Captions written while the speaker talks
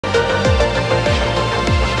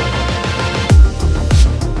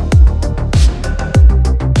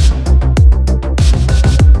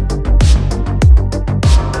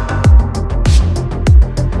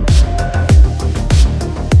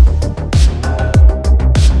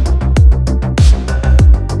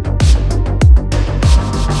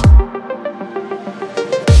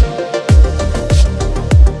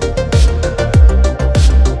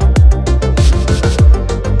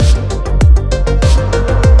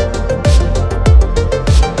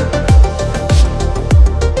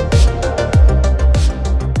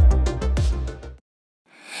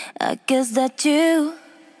guess that you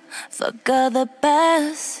forgot the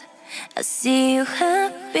past. I see you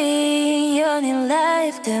happy, you're in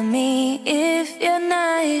life. Tell me if you're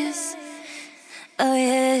nice. Oh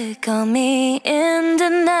yeah, call me in the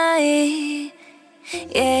night.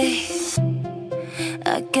 Yeah,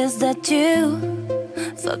 I guess that you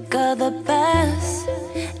forgot the past.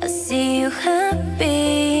 I see you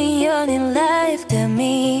happy, you're in life. Tell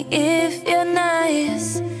me if you're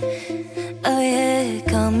nice. Oh yeah,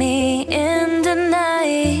 call me in the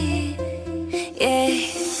night. Yeah,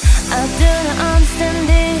 I do not understand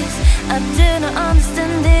this, I do not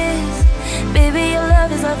understand this. Baby, your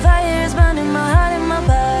love is like fire, it's burning my heart and my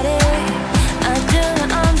body. I do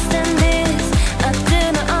not understand this, I do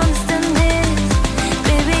not understand this.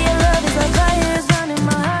 Baby, your love is like fire, it's burning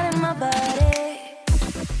my heart and my body.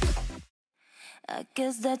 I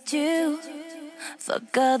guess that you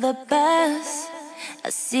forgot the past. I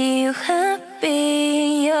see you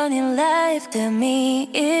happy, you're in life. Tell me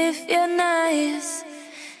if you're nice.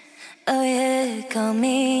 Oh yeah, call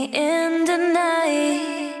me in the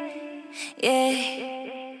night. Yeah,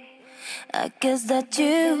 I guess that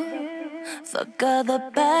you forgot the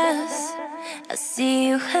past. I see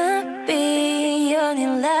you happy, you're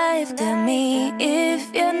in life. Tell me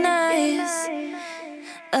if you're nice.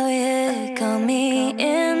 Oh yeah, call me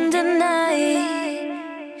in the night.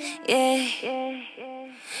 Yeah,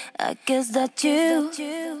 I guess that you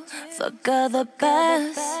forgot the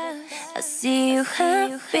past. I see you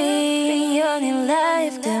happy, you're in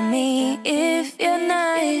life. Tell me if you're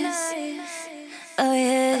nice. Oh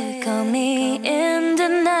yeah, call me in the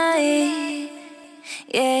night.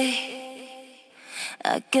 Yeah,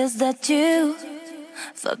 I guess that you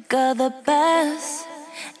forgot the past.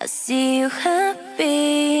 I see you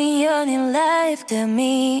happy, you're in life. Tell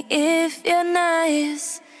me if you're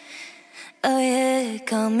nice. Oh yeah,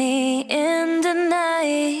 call me in the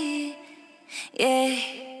night. Yeah,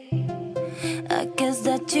 I guess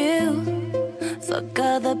that you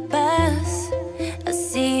forgot the past. I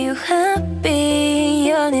see you happy,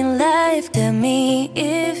 you're in life. Tell me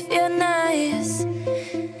if you're nice.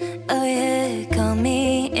 Oh yeah, call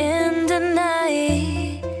me in the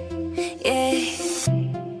night. Yeah,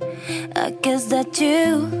 I guess that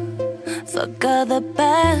you forgot the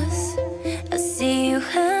past. I see you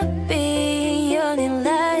happy, you're in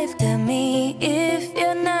life. Tell me if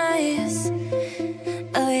you're nice.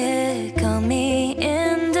 Oh yeah, call me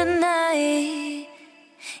in the night.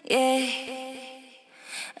 Yeah,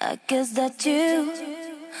 I guess that you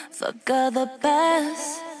forgot the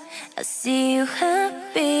past. I see you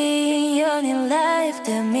happy, you're in life.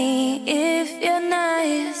 Tell me if you're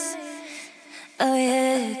nice. Oh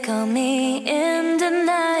yeah, call me in the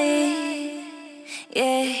night.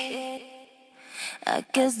 Yeah, I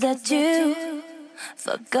guess that you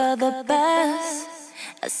forgot the past.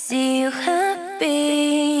 I see you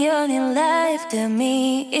happy, you're in life. Tell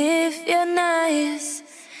me if you're nice.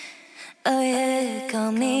 Oh yeah,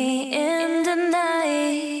 call me in the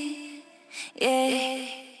night. Yeah,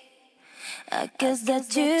 I guess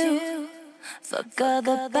that you forgot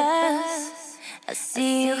the past. I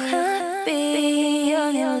see you happy,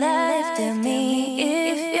 you're in life. Tell me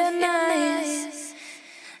if you're nice.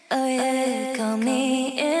 Oh yeah, call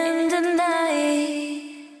me in the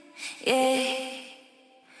night. Yeah,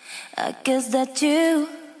 I guess that you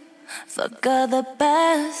forgot the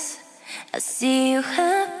past. I see you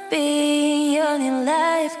happy, you're in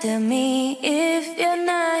life. Tell me if you're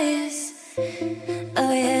nice.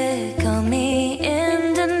 Oh yeah, call me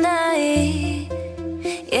in the night.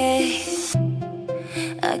 Yeah,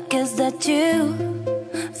 I guess that you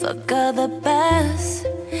forgot the past.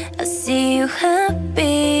 I see you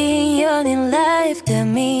happy, you're in life. Tell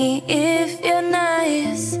me if you're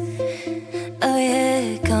nice. Oh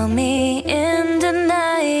yeah, call me in the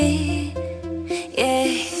night.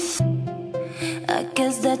 Yeah, I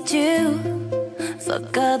guess that you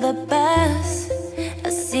forgot the past. I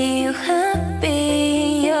see you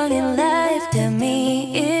happy, you're in life. Tell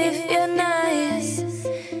me if you're nice.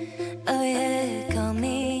 Oh yeah, call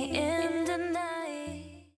me in the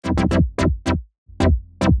night.